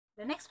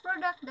The next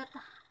product that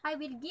I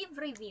will give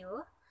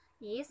review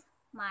is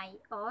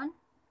my own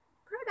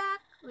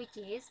product, which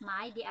is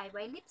my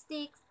DIY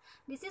lipsticks.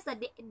 This is a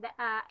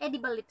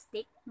edible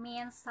lipstick,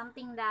 means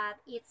something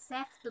that it's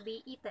safe to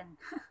be eaten.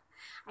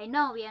 I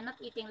know we are not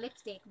eating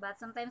lipstick, but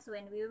sometimes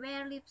when we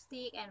wear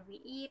lipstick and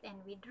we eat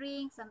and we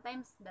drink,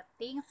 sometimes the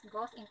things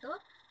goes into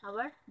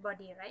our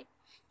body, right?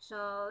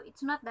 So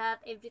it's not that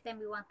every time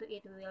we want to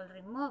eat we will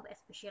remove,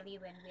 especially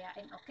when we are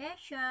in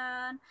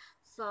occasion.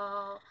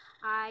 So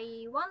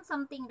I want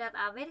something that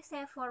are very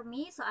safe for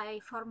me, so I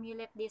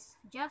formulate this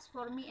just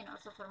for me and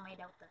also for my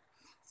daughter.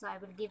 So I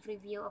will give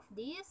review of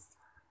this.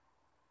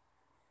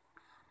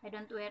 I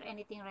don't wear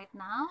anything right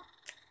now.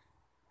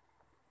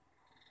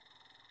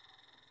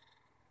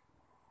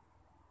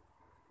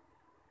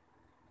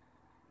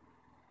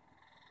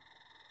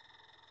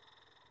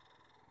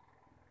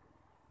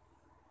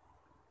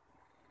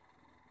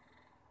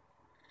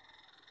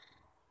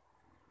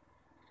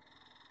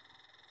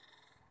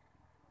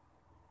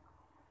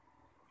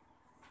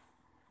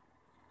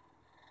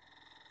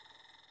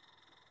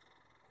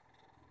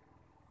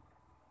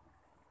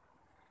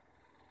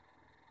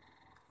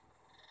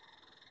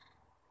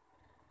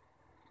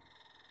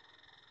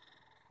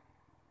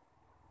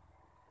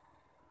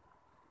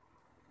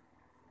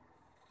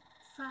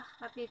 So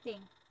what do you think?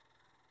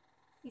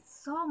 It's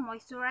so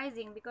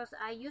moisturizing because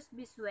I use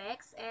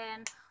beeswax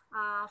and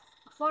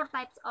four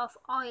types of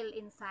oil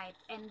inside,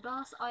 and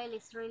those oil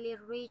is really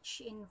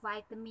rich in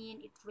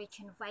vitamin. It's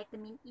rich in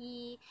vitamin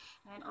E,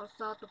 and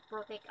also to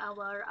protect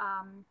our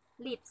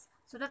lips,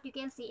 so that you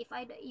can see if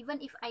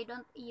even if I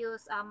don't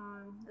use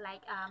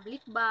like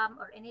lip balm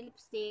or any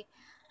lipstick,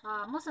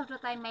 most of the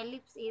time my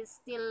lips is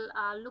still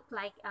look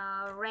like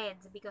red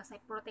because I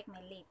protect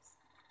my lips.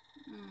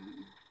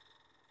 Mm.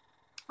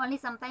 Only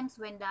sometimes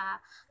when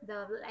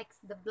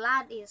the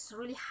blood is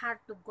really hard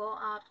to go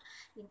up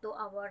into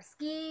our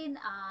skin,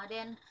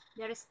 then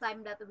there is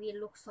time that we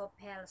look so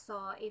pale.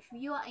 So if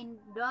you are in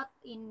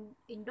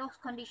those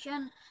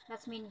conditions,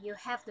 that means you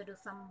have to do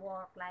some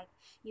work, like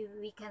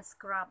we can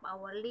scrub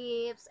our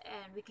lips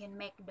and we can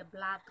make the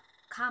blood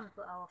come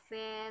to our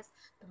face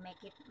to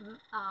make it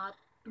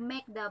to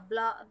make the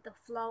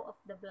flow of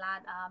the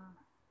blood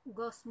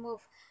go smooth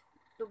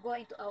to go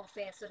into our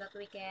face, so that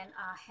we can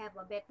have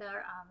a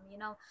better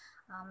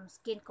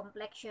skin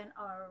complexion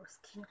or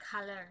skin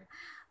color.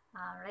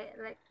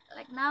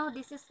 Like now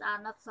this is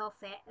not so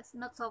it's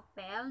not so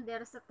pale.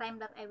 There is a time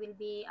that I will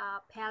be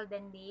pale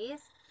than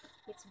this.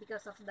 It's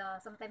because of the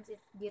sometimes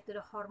it's due to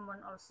the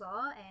hormone also,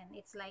 and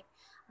it's like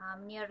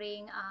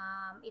nearing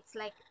it's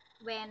like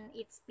when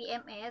it's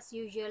PMS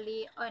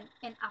usually on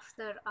and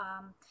after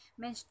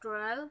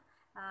menstrual.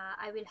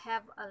 I will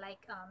have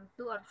like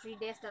 2 or 3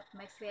 days that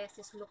my face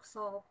is look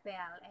so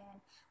pale, and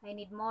I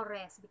need more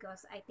rest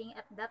because I think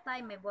at that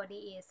time my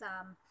body is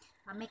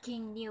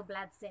making new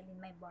blood cell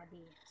in my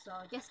body. So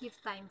just give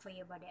time for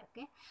your body,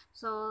 okay?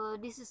 So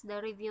this is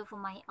the review for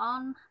my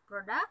own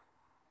product.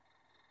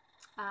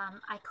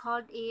 I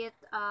called it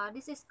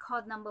this is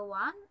called number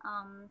one.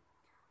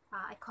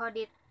 I call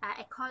it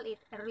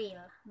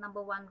real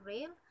number one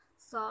real.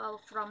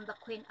 So from the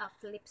Queen of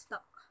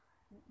Lipstock,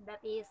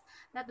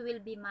 that will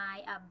be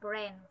my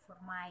brand for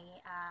my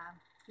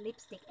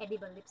lipstick,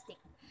 edible lipstick,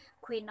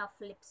 Queen of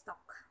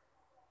Lipstock,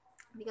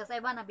 because I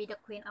wanna be the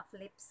queen of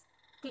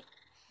lipstick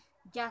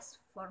just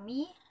for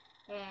me,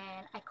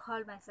 and I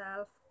call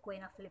myself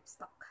Queen of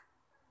Lipstock.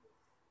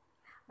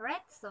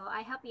 Alright, so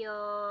I hope you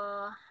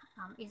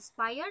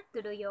inspired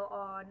to do your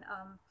own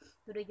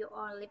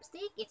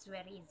lipstick. It's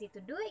very easy to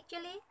do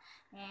actually,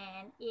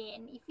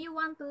 and if you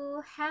want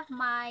to have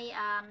my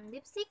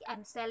lipstick,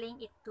 I'm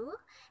selling it too,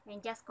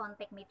 and just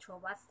contact me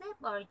through WhatsApp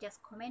or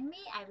just comment me,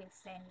 I will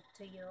send it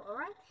to you.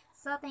 Alright,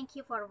 so thank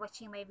you for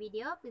watching my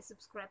video. Please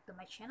subscribe to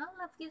my channel,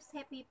 Love Gives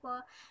Happy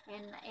People,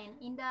 and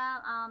in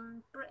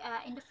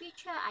the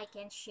future I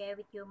can share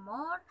with you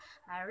more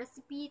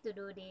recipe to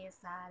do this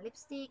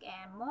lipstick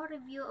and more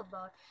review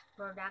about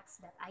products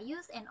that I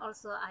use and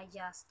also I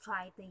just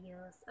try to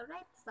use.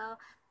 Alright, so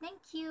thank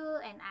you,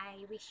 and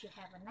I wish you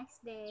have a nice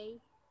day.